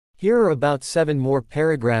Here are about 7 more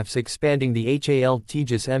paragraphs expanding the HAL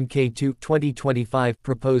Tejas Mk2 2025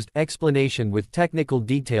 proposed explanation with technical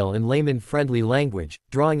detail in layman-friendly language,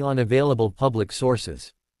 drawing on available public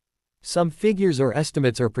sources. Some figures or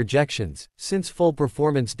estimates are projections, since full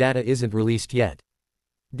performance data isn't released yet.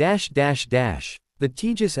 The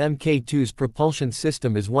Tejas Mk2's propulsion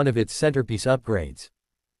system is one of its centerpiece upgrades.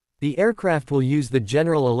 The aircraft will use the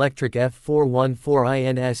General Electric F414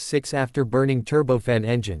 INS-6 afterburning turbofan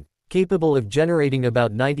engine, capable of generating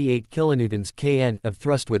about 98 kN of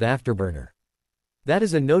thrust with afterburner. That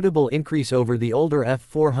is a notable increase over the older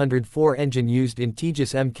F404 engine used in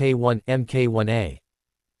Tejas Mk1, Mk1A.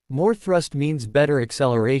 More thrust means better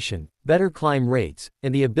acceleration, better climb rates,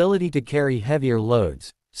 and the ability to carry heavier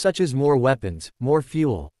loads, such as more weapons, more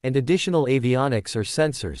fuel, and additional avionics or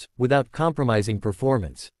sensors, without compromising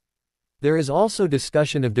performance. There is also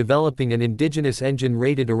discussion of developing an indigenous engine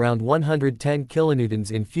rated around 110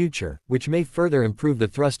 kN in future, which may further improve the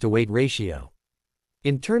thrust-to-weight ratio.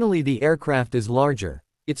 Internally, the aircraft is larger.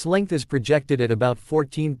 Its length is projected at about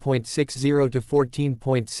 14.60 to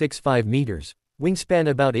 14.65 meters, wingspan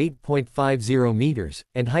about 8.50 meters,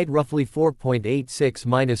 and height roughly 4.86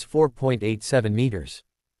 - 4.87 meters.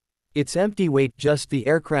 Its empty weight, just the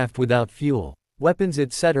aircraft without fuel, weapons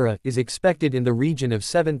etc., is expected in the region of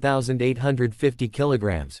 7,850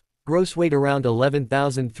 kilograms, gross weight around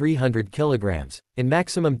 11,300 kilograms, and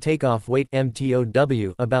maximum takeoff weight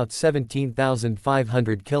 (MTOW) about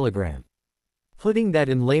 17,500 kilograms. Putting that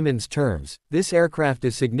in layman's terms, this aircraft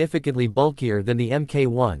is significantly bulkier than the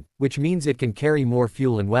Mk1, which means it can carry more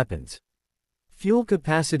fuel and weapons. Fuel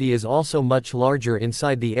capacity is also much larger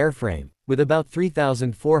inside the airframe, with about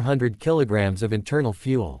 3,400 kilograms of internal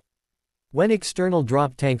fuel. When external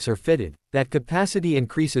drop tanks are fitted, that capacity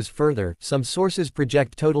increases further. Some sources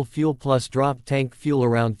project total fuel plus drop tank fuel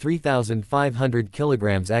around 3,500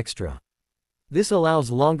 kilograms extra. This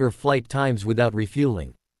allows longer flight times without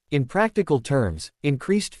refueling. In practical terms,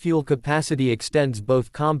 increased fuel capacity extends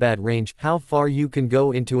both combat range, how far you can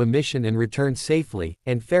go into a mission and return safely,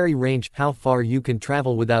 and ferry range, how far you can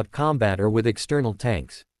travel without combat or with external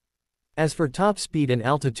tanks. As for top speed and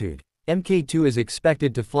altitude, Mk2 is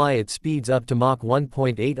expected to fly at speeds up to Mach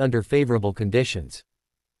 1.8 under favorable conditions.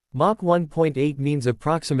 Mach 1.8 means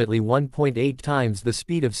approximately 1.8 times the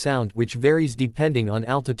speed of sound, which varies depending on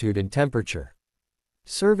altitude and temperature.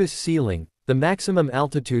 Service ceiling, the maximum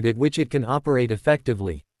altitude at which it can operate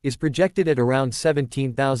effectively, is projected at around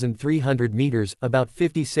 17,300 meters, about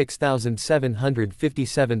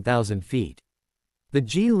 56,757 feet. The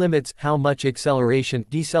G limits, how much acceleration,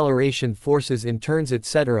 deceleration forces in turns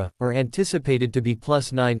etc., are anticipated to be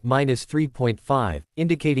 +9, -3.5,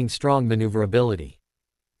 indicating strong maneuverability.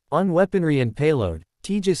 On weaponry and payload,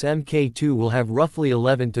 Tejas Mk2 will have roughly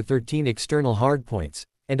 11 to 13 external hardpoints,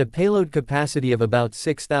 and a payload capacity of about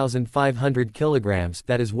 6,500 kilograms,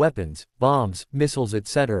 that is weapons, bombs, missiles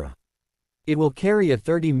etc. It will carry a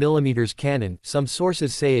 30 mm cannon, some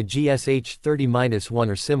sources say a GSH-30-1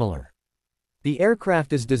 or similar. The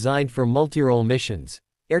aircraft is designed for multirole missions,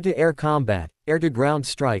 air-to-air combat, air-to-ground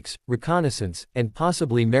strikes, reconnaissance, and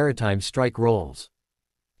possibly maritime strike roles.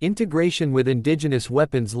 Integration with indigenous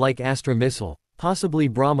weapons like Astra missile, possibly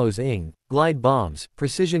BrahMos ING, glide bombs,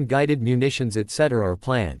 precision-guided munitions etc. are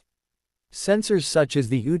planned. Sensors such as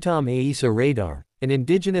the Uttam AESA radar, an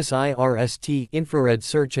indigenous IRST infrared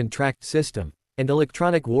search and track system, and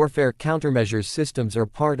electronic warfare countermeasures systems are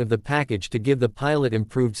part of the package to give the pilot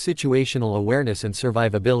improved situational awareness and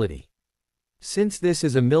survivability. Since this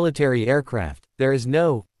is a military aircraft, there is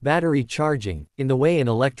no battery charging in the way an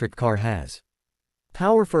electric car has.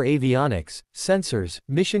 Power for avionics, sensors,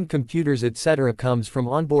 mission computers etc. comes from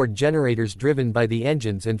onboard generators driven by the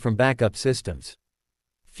engines and from backup systems.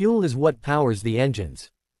 Fuel is what powers the engines.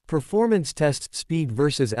 Performance tests, speed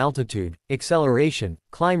versus altitude, acceleration,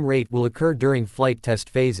 climb rate will occur during flight test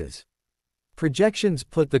phases. Projections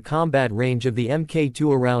put the combat range of the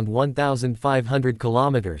Mk2 around 1,500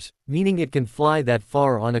 kilometers, meaning it can fly that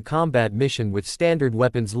far on a combat mission with standard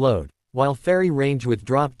weapons load, while ferry range with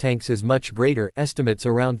drop tanks is much greater, estimates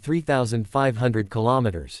around 3,500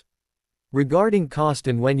 kilometers. Regarding cost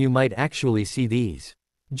and when you might actually see these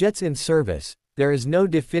jets in service, there is no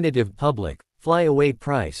definitive public fly-away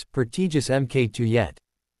price per Tejas Mk2 yet.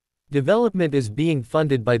 Development is being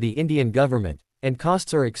funded by the Indian government, and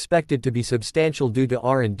costs are expected to be substantial due to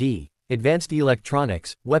R&D, advanced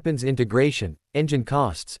electronics, weapons integration, engine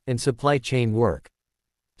costs, and supply chain work.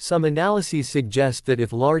 Some analyses suggest that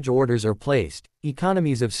if large orders are placed,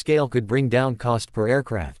 economies of scale could bring down cost per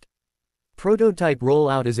aircraft. Prototype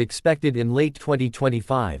rollout is expected in late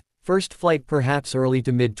 2025, First flight perhaps early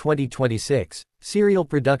to mid-2026, serial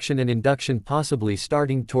production and induction possibly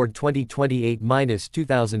starting toward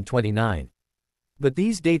 2028-2029. But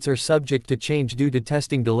these dates are subject to change due to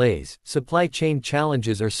testing delays, supply chain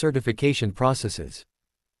challenges or certification processes.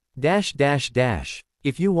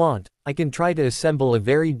 If you want, I can try to assemble a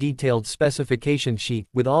very detailed specification sheet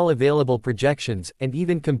with all available projections and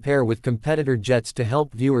even compare with competitor jets to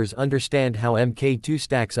help viewers understand how Mk2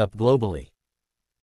 stacks up globally.